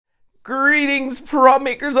Greetings, prop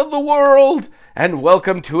makers of the world, and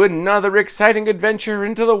welcome to another exciting adventure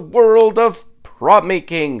into the world of prop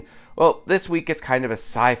making. Well, this week it's kind of a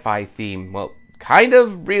sci-fi theme. Well, kind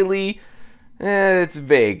of, really. It's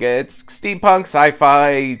vague. It's steampunk,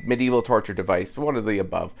 sci-fi, medieval torture device, one of the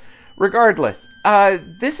above. Regardless,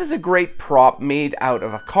 this is a great prop made out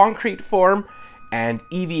of a concrete form and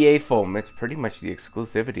EVA foam. It's pretty much the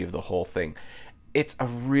exclusivity of the whole thing. It's a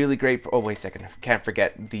really great... Oh, wait a second. I can't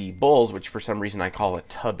forget the bowls, which for some reason I call a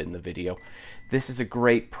tub in the video. This is a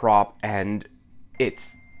great prop, and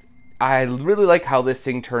I really like how this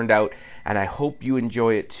thing turned out, and I hope you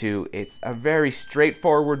enjoy it too. It's a very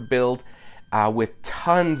straightforward build with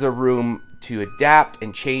tons of room to adapt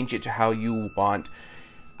and change it to how you want.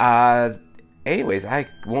 Anyways, I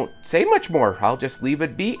won't say much more. I'll just leave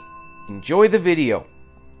it be. Enjoy the video.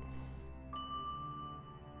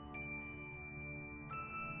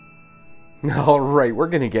 Alright, we're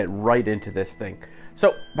going to get right into this thing.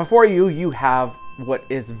 So, before you have what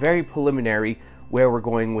is very preliminary, where we're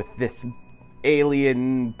going with this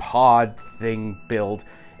alien pod thing build.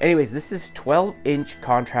 Anyways, this is 12-inch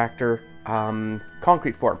contractor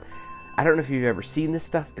concrete form. I don't know if you've ever seen this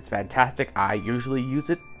stuff. It's fantastic. I usually use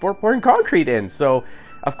it for pouring concrete in. So,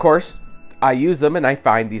 of course, I use them and I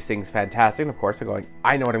find these things fantastic. And of course, I'm going,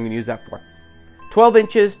 I know what I'm going to use that for. 12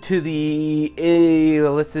 inches to the,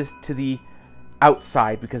 this is to the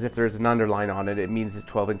outside, because if there's an underline on it, it means it's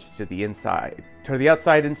 12 inches to the inside. To the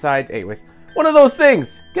outside, inside, anyways. One of those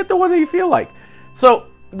things. Get the one that you feel like. So,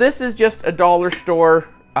 this is just a dollar store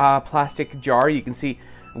plastic jar. You can see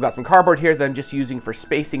I've got some cardboard here that I'm just using for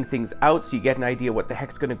spacing things out so you get an idea what the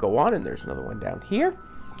heck's going to go on. And there's another one down here.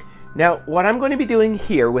 Now, what I'm going to be doing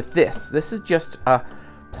here with this is just a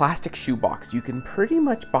plastic shoebox. You can pretty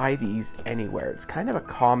much buy these anywhere. It's kind of a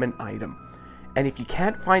common item. And if you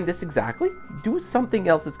can't find this exactly, do something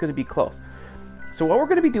else that's going to be close. So what we're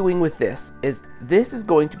going to be doing with this is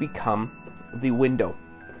going to become the window.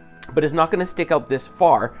 But it's not going to stick out this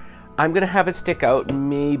far. I'm going to have it stick out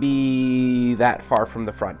maybe that far from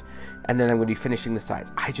the front. And then I'm going to be finishing the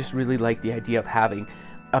sides. I just really like the idea of having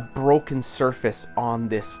a broken surface on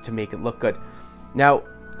this to make it look good. Now,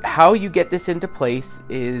 how you get this into place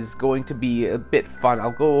is going to be a bit fun. I'll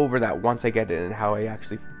go over that once I get it and how I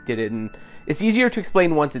actually did it. And it's easier to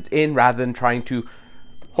explain once it's in rather than trying to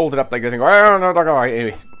hold it up like this and go,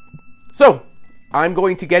 anyways. So, I'm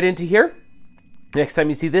going to get into here. Next time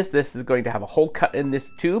you see this is going to have a hole cut in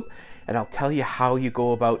this tube. And I'll tell you how you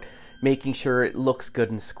go about making sure it looks good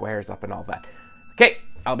and squares up and all that. Okay,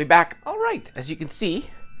 I'll be back. All right, as you can see,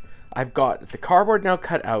 I've got the cardboard now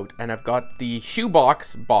cut out, and I've got the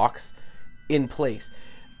shoebox box in place.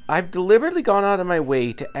 I've deliberately gone out of my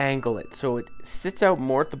way to angle it so it sits out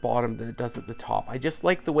more at the bottom than it does at the top. I just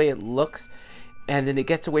like the way it looks, and then it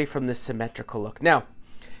gets away from this symmetrical look. Now,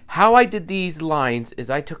 how I did these lines is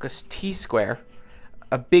I took a T-square,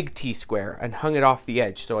 a big T-square, and hung it off the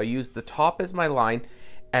edge. So I used the top as my line,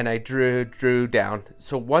 and I drew down.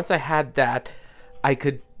 So once I had that, I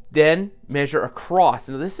could then measure across.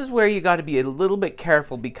 And this is where you got to be a little bit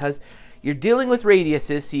careful, because you're dealing with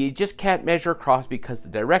radiuses, so you just can't measure across because the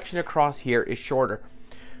direction across here is shorter.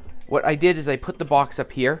 What I did is I put the box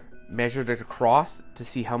up here, measured it across to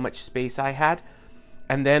see how much space I had,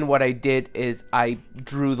 and then what I did is I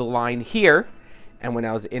drew the line here, and when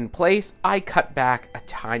I was in place, I cut back a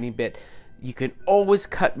tiny bit. You can always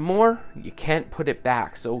cut more, you can't put it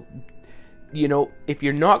back. So, you know, if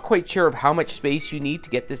you're not quite sure of how much space you need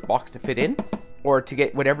to get this box to fit in, or to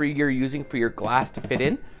get whatever you're using for your glass to fit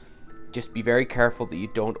in, just be very careful that you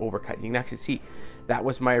don't overcut. You can actually see that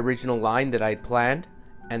was my original line that I'd planned,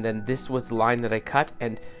 and then this was the line that I cut,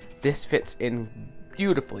 and this fits in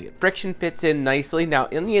beautifully. Friction fits in nicely. Now,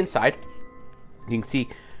 in the inside, you can see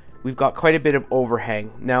we've got quite a bit of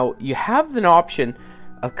overhang. Now, you have an option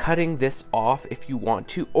of cutting this off if you want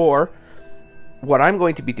to, or what I'm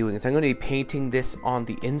going to be doing is I'm going to be painting this on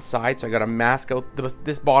the inside. So I got to mask out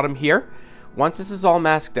this bottom here. Once this is all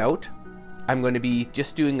masked out, I'm going to be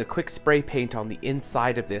just doing a quick spray paint on the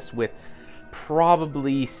inside of this with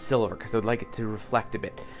probably silver, because I'd like it to reflect a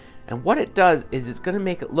bit. And what it does is it's going to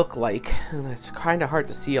make it look like, and it's kind of hard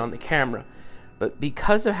to see on the camera, but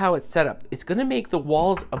because of how it's set up, it's going to make the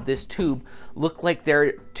walls of this tube look like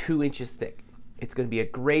they're 2 inches thick. It's going to be a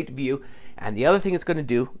great view. And the other thing it's going to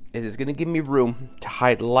do is it's going to give me room to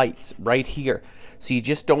hide lights right here. So you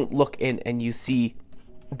just don't look in and you see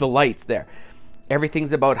the lights there.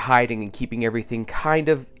 Everything's about hiding and keeping everything kind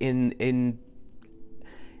of not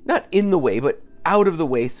in the way, but out of the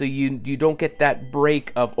way, so you don't get that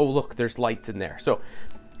break of, oh look, there's lights in there. So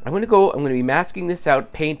I'm going to be masking this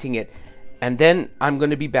out, painting it, And then I'm going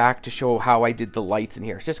to be back to show how I did the lights in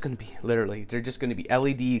here. It's just going to be, literally, they're just going to be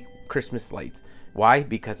LED Christmas lights. Why?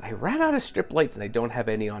 Because I ran out of strip lights and I don't have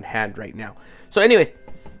any on hand right now. So anyways,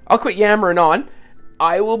 I'll quit yammering on.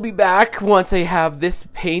 I will be back once I have this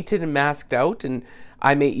painted and masked out. And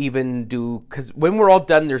I may even do, because when we're all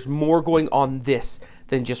done, there's more going on this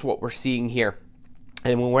than just what we're seeing here.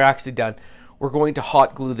 And when we're actually done, we're going to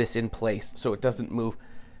hot glue this in place so it doesn't move.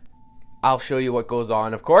 I'll show you what goes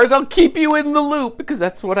on. Of course, I'll keep you in the loop because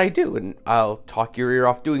that's what I do, and I'll talk your ear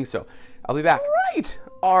off doing so. I'll be back. All right,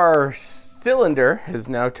 our cylinder has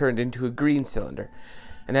now turned into a green cylinder.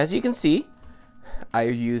 And as you can see, I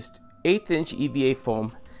used 1/8 inch EVA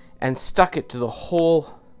foam and stuck it to the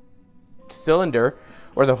whole cylinder,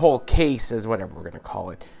 or the whole case, as whatever we're going to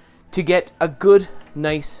call it, to get a good,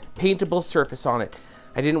 nice, paintable surface on it.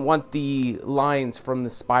 I didn't want the lines from the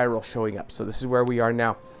spiral showing up, so this is where we are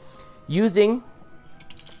now. Using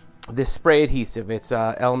this spray adhesive, it's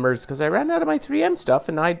Elmer's, because I ran out of my 3M stuff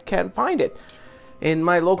and I can't find it in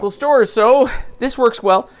my local stores, so this works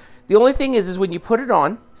well. The only thing is when you put it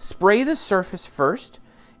on, spray the surface first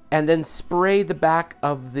and then spray the back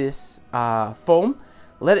of this foam.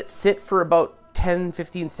 Let it sit for about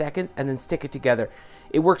 10-15 seconds and then stick it together.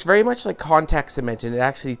 It works very much like contact cement and it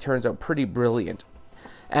actually turns out pretty brilliant.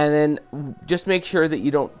 And then just make sure that you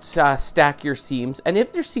don't stack your seams. And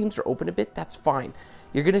if their seams are open a bit, that's fine.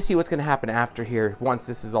 You're going to see what's going to happen after here. Once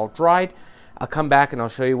this is all dried, I'll come back and I'll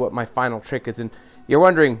show you what my final trick is. And you're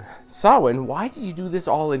wondering, Sawin, why did you do this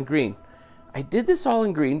all in green? I did this all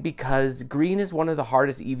in green because green is one of the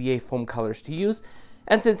hardest EVA foam colors to use.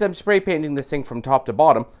 And since I'm spray painting this thing from top to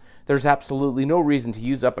bottom, there's absolutely no reason to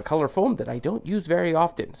use up a color foam that I don't use very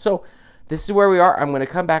often. So this is where we are. I'm going to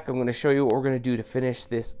come back. I'm going to show you what we're going to do to finish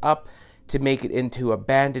this up to make it into a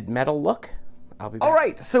banded metal look. I'll be back. All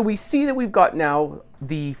right, so we see that we've got now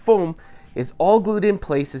the foam is all glued in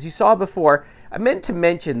place. As you saw before, I meant to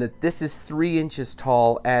mention that this is 3 inches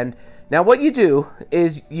tall. And now what you do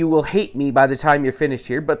is you will hate me by the time you're finished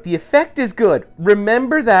here, but the effect is good.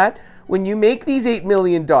 Remember that when you make these 8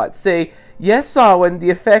 million dots, say, yes, Sawin, the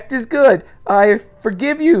effect is good. I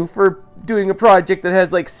forgive you for doing a project that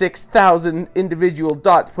has like 6,000 individual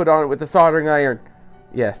dots put on it with a soldering iron.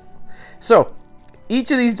 Yes. So,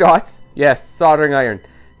 each of these dots, yes, soldering iron.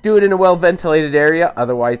 Do it in a well-ventilated area,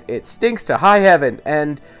 otherwise it stinks to high heaven.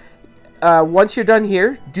 And once you're done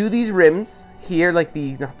here, do these rims here, like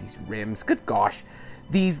not these rims, good gosh,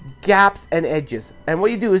 these gaps and edges. And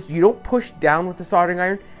what you do is you don't push down with the soldering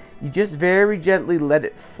iron, you just very gently let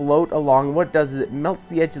it float along. What it does is it melts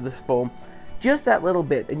the edge of the foam just that little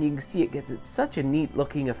bit, and you can see it gets such a neat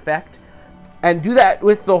looking effect. And do that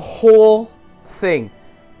with the whole thing.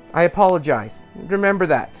 I apologize. Remember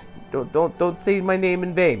that. Don't say my name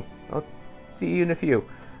in vain. I'll see you in a few.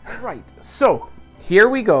 Right. So here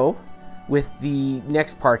we go with the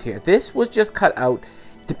next part here. This was just cut out.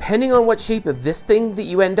 Depending on what shape of this thing that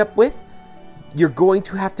you end up with, you're going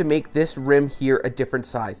to have to make this rim here a different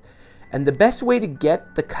size. And the best way to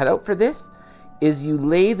get the cutout for this is you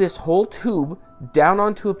lay this whole tube down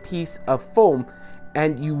onto a piece of foam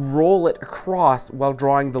and you roll it across while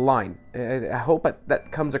drawing the line. I hope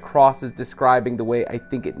that comes across as describing the way I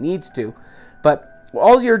think it needs to. But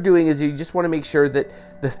all you're doing is you just want to make sure that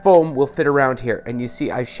the foam will fit around here. And you see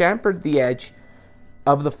I've chamfered the edge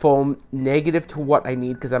of the foam negative to what I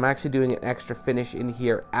need because I'm actually doing an extra finish in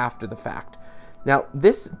here after the fact. Now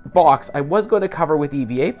this box I was going to cover with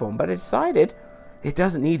EVA foam, but I decided it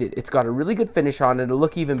doesn't need it. It's got a really good finish on it. It'll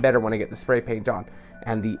look even better when I get the spray paint on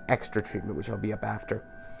and the extra treatment, which I'll be up after.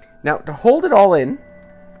 Now, to hold it all in,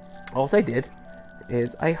 all I did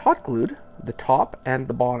is I hot glued the top and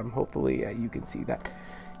the bottom. Hopefully you can see that.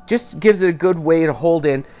 Just gives it a good way to hold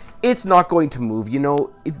in. It's not going to move. You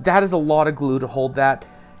know, that is a lot of glue to hold that.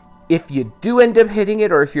 If you do end up hitting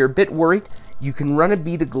it, or if you're a bit worried, you can run a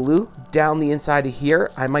bead of glue down the inside of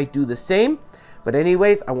here. I might do the same. But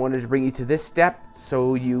anyways, I wanted to bring you to this step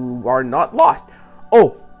so you are not lost.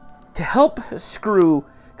 Oh, to help screw,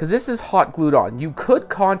 because this is hot glued on. You could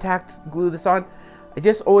contact glue this on. I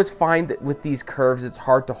just always find that with these curves, it's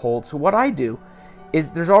hard to hold. So what I do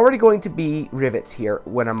is there's already going to be rivets here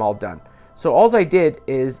when I'm all done. So all I did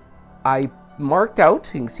is I marked out,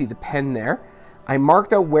 you can see the pen there. I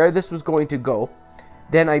marked out where this was going to go.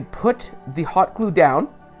 Then I put the hot glue down,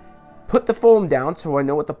 put the foam down so I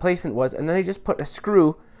know what the placement was, and then I just put a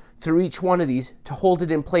screw through each one of these to hold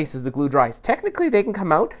it in place as the glue dries. Technically they can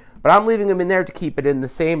come out, but I'm leaving them in there to keep it in the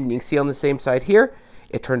same. You can see on the same side here,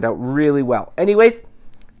 it turned out really well. Anyways,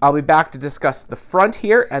 I'll be back to discuss the front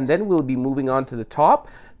here, and then we'll be moving on to the top,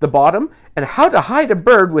 the bottom, and how to hide a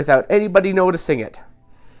bird without anybody noticing it.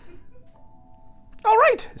 All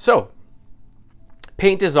right, so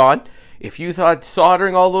paint is on. If you thought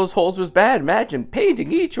soldering all those holes was bad, imagine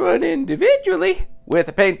painting each one individually with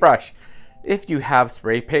a paintbrush. If you have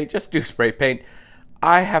spray paint, just do spray paint.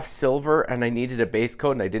 I have silver and I needed a base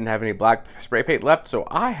coat and I didn't have any black spray paint left, so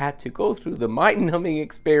I had to go through the mind-numbing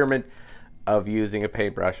experiment of using a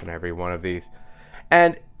paintbrush on every one of these.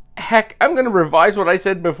 And heck, I'm going to revise what I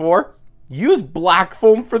said before. Use black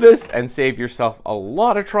foam for this and save yourself a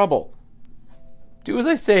lot of trouble. Do as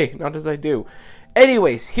I say, not as I do.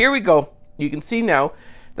 Anyways, here we go. You can see now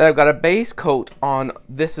that I've got a base coat on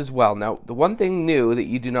this as well. Now, the one thing new that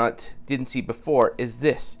you didn't see before is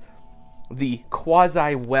this. The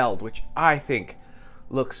quasi weld, which I think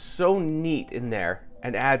looks so neat in there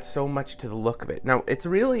and adds so much to the look of it. Now, it's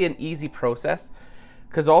really an easy process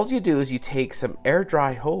because all you do is you take some air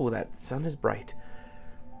dry, oh, that sun is bright.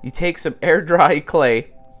 You take some air dry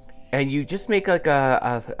clay and you just make like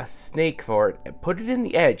a snake for it and put it in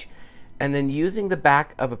the edge, and then using the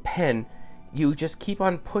back of a pen, you just keep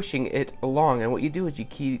on pushing it along, and what you do is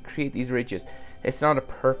you create these ridges. It's not a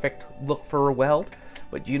perfect look for a weld,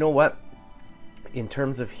 but you know what? In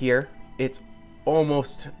terms of here, it's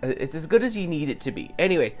as good as you need it to be.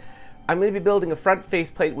 Anyways, I'm going to be building a front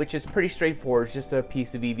faceplate, which is pretty straightforward. It's just a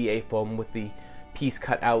piece of EVA foam with the piece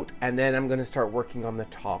cut out, and then I'm going to start working on the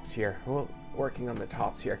tops here.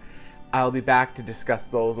 I'll be back to discuss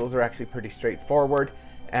those. Those are actually pretty straightforward,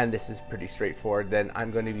 and this is pretty straightforward. Then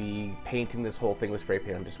I'm going to be painting this whole thing with spray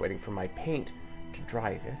paint. I'm just waiting for my paint to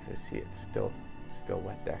dry. You see it's still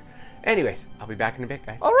wet there. Anyways, I'll be back in a bit,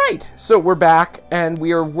 guys. All right, so we're back, and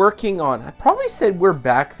we are working on, I probably said we're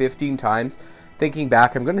back 15 times. Thinking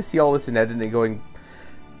back, I'm going to see all this in editing going,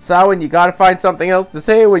 Samhain, you got to find something else to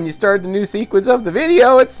say when you start the new sequence of the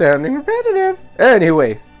video. It's sounding repetitive.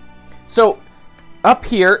 Anyways, so up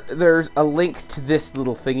here, there's a link to this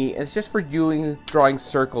little thingy. It's just for drawing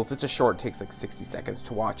circles. It's a short, it takes like 60 seconds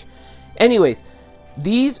to watch. Anyways,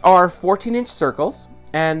 these are 14-inch circles,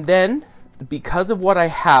 and then because of what I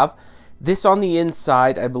have, this on the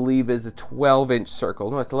inside, I believe, is a 12-inch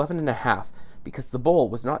circle. No, it's 11.5, because the bowl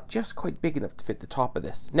was not just quite big enough to fit the top of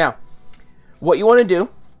this. Now, what you want to do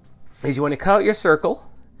is you want to cut out your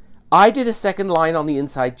circle. I did a second line on the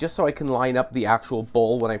inside just so I can line up the actual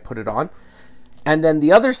bowl when I put it on. And then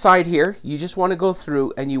the other side here, you just want to go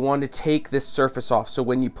through and you want to take this surface off. So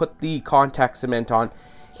when you put the contact cement on,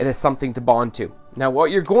 it has something to bond to. Now, what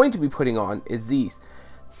you're going to be putting on is these.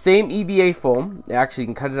 Same EVA foam. Actually, you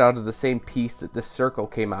can cut it out of the same piece that this circle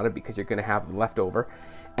came out of because you're going to have the leftover.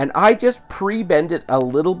 And I just pre-bend it a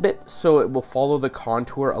little bit so it will follow the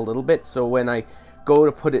contour a little bit. So when I go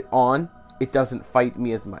to put it on, it doesn't fight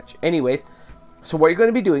me as much. Anyways, so what you're going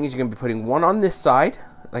to be doing is you're going to be putting one on this side,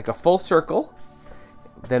 like a full circle,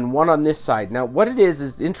 then one on this side. Now, what it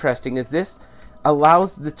is interesting, is this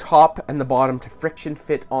allows the top and the bottom to friction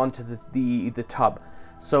fit onto the tub.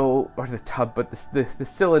 So, or the tub, but the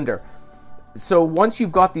cylinder. So once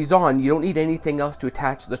you've got these on, you don't need anything else to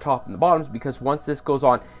attach to the top and the bottoms, because once this goes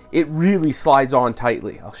on, it really slides on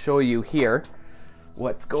tightly. I'll show you here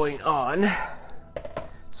what's going on.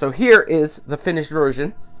 So here is the finished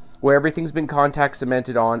version where everything's been contact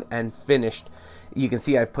cemented on and finished. You can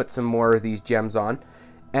see I've put some more of these gems on,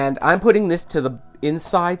 and I'm putting this to the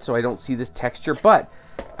inside so I don't see this texture, but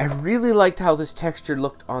I really liked how this texture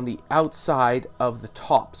looked on the outside of the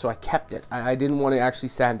top, so I kept it. I didn't want to actually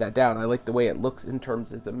sand that down. I like the way it looks in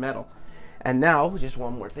terms of the metal. And now, just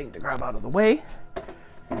one more thing to grab out of the way.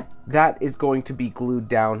 That is going to be glued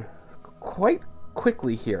down quite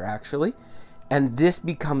quickly here, actually. And this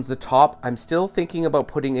becomes the top. I'm still thinking about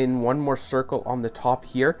putting in one more circle on the top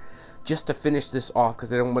here, just to finish this off,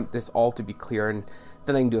 because I don't want this all to be clear, and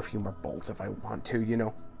then I can do a few more bolts if I want to, you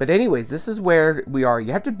know. But anyways, this is where we are.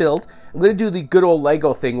 You have to build. I'm going to do the good old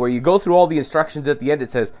Lego thing where you go through all the instructions at the end. It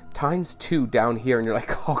says ×2 down here, and you're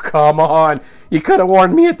like, oh, come on. You could have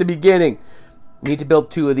warned me at the beginning. You need to build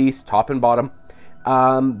 2 of these, top and bottom.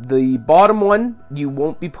 The bottom one, you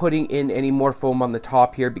won't be putting in any more foam on the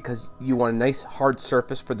top here because you want a nice hard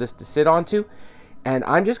surface for this to sit onto. And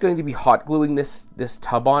I'm just going to be hot gluing this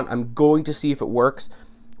tub on. I'm going to see if it works.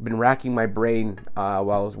 I've been racking my brain while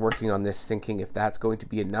I was working on this, thinking if that's going to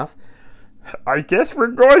be enough. I guess we're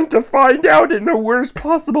going to find out in the worst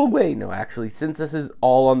possible way. No, actually, since this is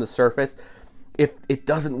all on the surface, if it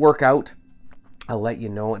doesn't work out, I'll let you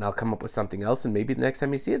know and I'll come up with something else, and maybe the next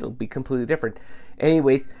time you see it, it'll be completely different.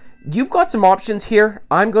 Anyways, you've got some options here.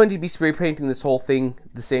 I'm going to be spray painting this whole thing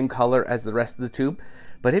the same color as the rest of the tube,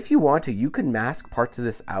 but if you want to, you can mask parts of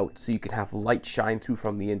this out so you can have light shine through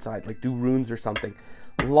from the inside, like do runes or something.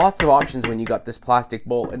 Lots of options when you got this plastic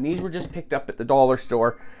bowl, and these were just picked up at the dollar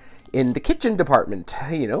store in the kitchen department,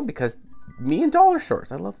 you know, because me and dollar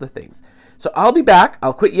stores, I love the things. So I'll be back.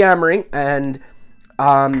 I'll quit yammering, and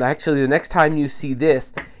actually the next time you see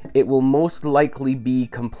this, it will most likely be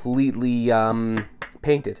completely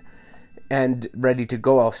painted and ready to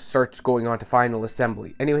go. I'll start going on to final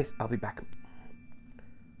assembly. Anyways, I'll be back.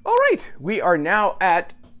 All right, we are now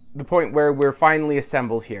at the point where we're finally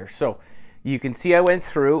assembled here. So you can see I went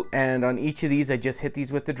through, and on each of these I just hit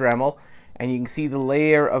these with the Dremel, and you can see the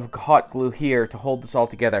layer of hot glue here to hold this all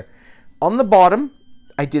together. On the bottom,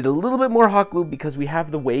 I did a little bit more hot glue because we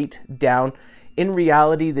have the weight down. In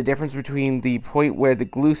reality, the difference between the point where the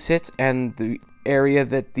glue sits and the area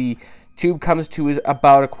that the tube comes to is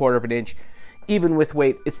about 1/4 of an inch. Even with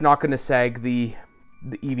weight, it's not going to sag the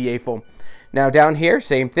EVA foam. Now down here,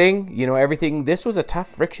 same thing, you know, everything. This was a tough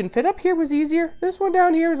friction fit. Up here was easier. This one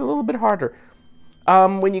down here is a little bit harder.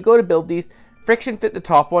 When you go to build these, friction fit the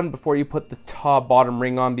top one before you put the top bottom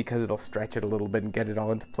ring on, because it'll stretch it a little bit and get it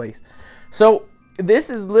all into place. So this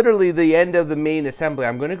is literally the end of the main assembly.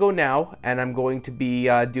 I'm going to go now, and I'm going to be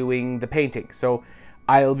doing the painting. So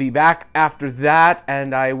I'll be back after that,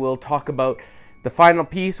 and I will talk about the final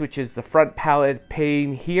piece, which is the front palette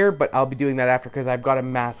pane here, but I'll be doing that after because I've got to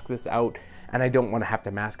mask this out, and I don't want to have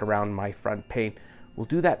to mask around my front pane. We'll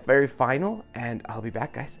do that very final, and I'll be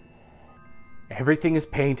back, guys. Everything is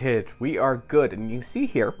painted. We are good, and you can see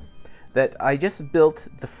here that I just built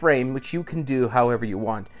the frame, which you can do however you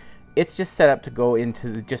want. It's just set up to go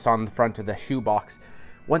into just on the front of the shoebox.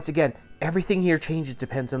 Once again, everything here changes,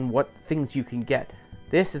 depends on what things you can get.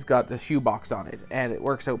 This has got the shoebox on it, and it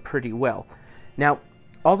works out pretty well. Now,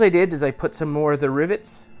 all I did is I put some more of the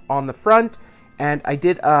rivets on the front, and I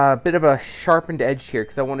did a bit of a sharpened edge here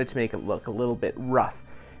because I wanted to make it look a little bit rough.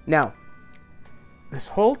 Now, this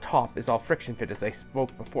whole top is all friction fit, as I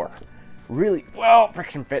spoke before. Really well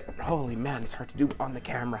friction fit. Holy man, it's hard to do on the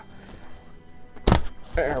camera.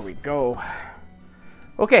 There we go.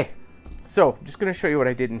 Okay, so I'm just going to show you what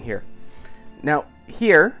I did in here. Now,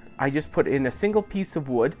 here, I just put in a single piece of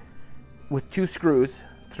wood with 2 screws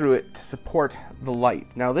through it to support the light.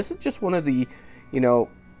 Now, this is just one of the, you know,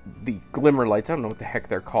 the glimmer lights. I don't know what the heck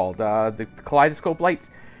they're called. The kaleidoscope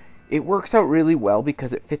lights. It works out really well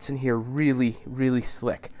because it fits in here really, really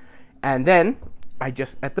slick. And then I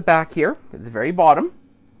just, at the back here, at the very bottom,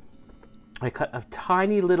 I cut a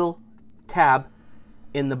tiny little tab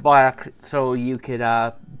in the back so you could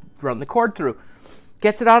run the cord through.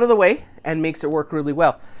 Gets it out of the way and makes it work really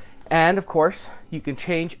well. And of course, you can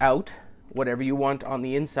change out whatever you want on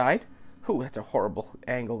the inside. Ooh, that's a horrible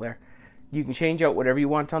angle there. You can change out whatever you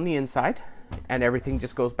want on the inside, and everything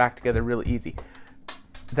just goes back together really easy.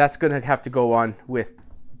 That's going to have to go on with...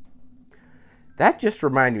 That just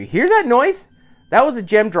reminded me. Hear that noise? That was a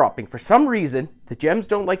gem dropping. For some reason, the gems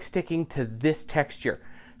don't like sticking to this texture.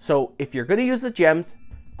 So if you're going to use the gems,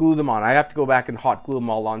 glue them on. I have to go back and hot glue them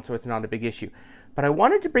all on, so it's not a big issue. But I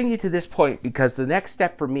wanted to bring you to this point because the next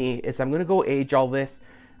step for me is I'm going to go age all this.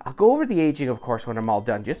 I'll go over the aging, of course, when I'm all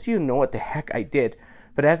done, just so you know what the heck I did.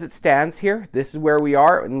 But as it stands here, this is where we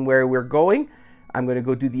are and where we're going. I'm going to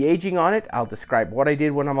go do the aging on it. I'll describe what I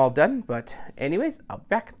did when I'm all done. But anyways, I'll be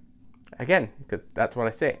back. Again, because that's what I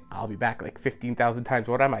say. I'll be back like 15,000 times.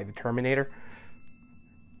 What am I, the Terminator?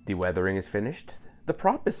 The weathering is finished. The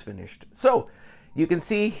prop is finished. So you can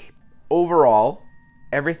see overall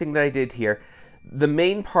everything that I did here. The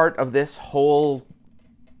main part of this whole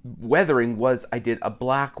weathering was I did a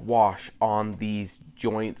black wash on these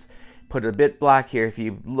joints. Put a bit black here. If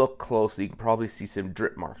you look closely, you can probably see some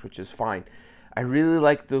drip marks, which is fine. I really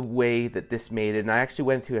like the way that this made it, and I actually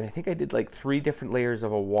went through and I think I did like 3 different layers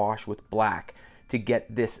of a wash with black to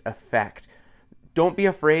get this effect. Don't be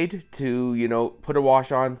afraid to, you know, put a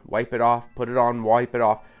wash on, wipe it off, put it on, wipe it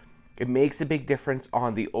off. It makes a big difference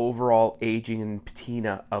on the overall aging and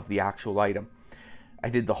patina of the actual item. I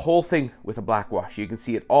did the whole thing with a black wash. You can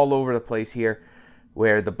see it all over the place here,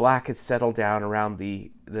 where the black has settled down around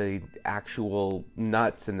the actual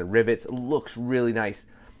nuts and the rivets. It looks really nice.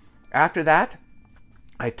 After that,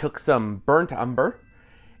 I took some burnt umber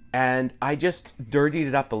and I just dirtied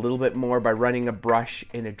it up a little bit more by running a brush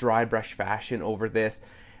in a dry brush fashion over this.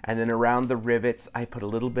 And then around the rivets, I put a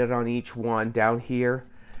little bit on each one. Down here,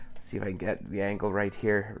 let's see if I can get the angle right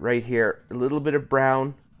here. Right here, a little bit of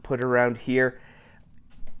brown, put around here.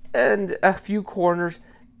 And a few corners.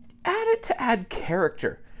 Add it to add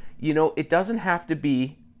character. You know, it doesn't have to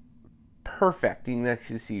be perfect. You can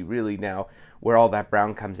actually see really now where all that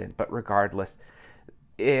brown comes in, but regardless.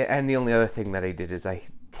 And the only other thing that I did is I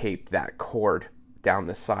taped that cord down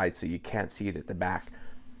the side so you can't see it at the back.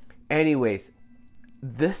 Anyways,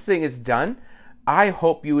 this thing is done. I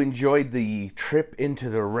hope you enjoyed the trip into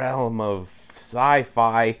the realm of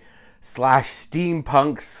sci-fi slash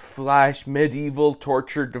steampunk slash medieval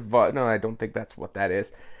torture device. No, I don't think that's what that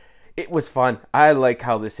is. It was fun. I like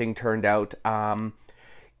how this thing turned out.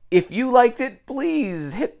 If you liked it,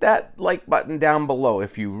 please hit that like button down below.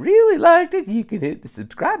 If you really liked it, you can hit the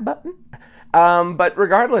subscribe button. But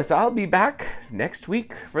regardless, I'll be back next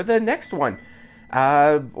week for the next one.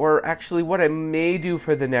 Or actually, what I may do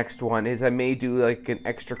for the next one is I may do like an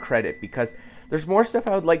extra credit, because there's more stuff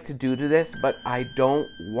I would like to do to this, but I don't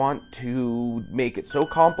want to make it so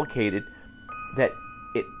complicated that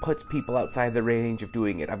it puts people outside the range of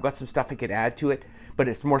doing it. I've got some stuff I could add to it, but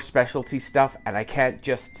it's more specialty stuff, and I can't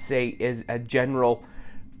just say is a general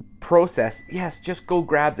process, yes, just go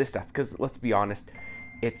grab this stuff, because let's be honest,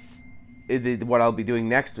 what I'll be doing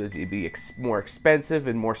next would be more expensive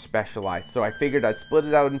and more specialized. So I figured I'd split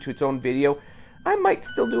it out into its own video. I might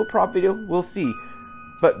still do a prop video, we'll see.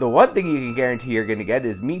 But the one thing you can guarantee you're going to get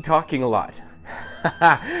is me talking a lot.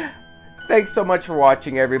 Thanks so much for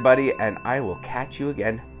watching, everybody, and I will catch you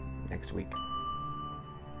again next week.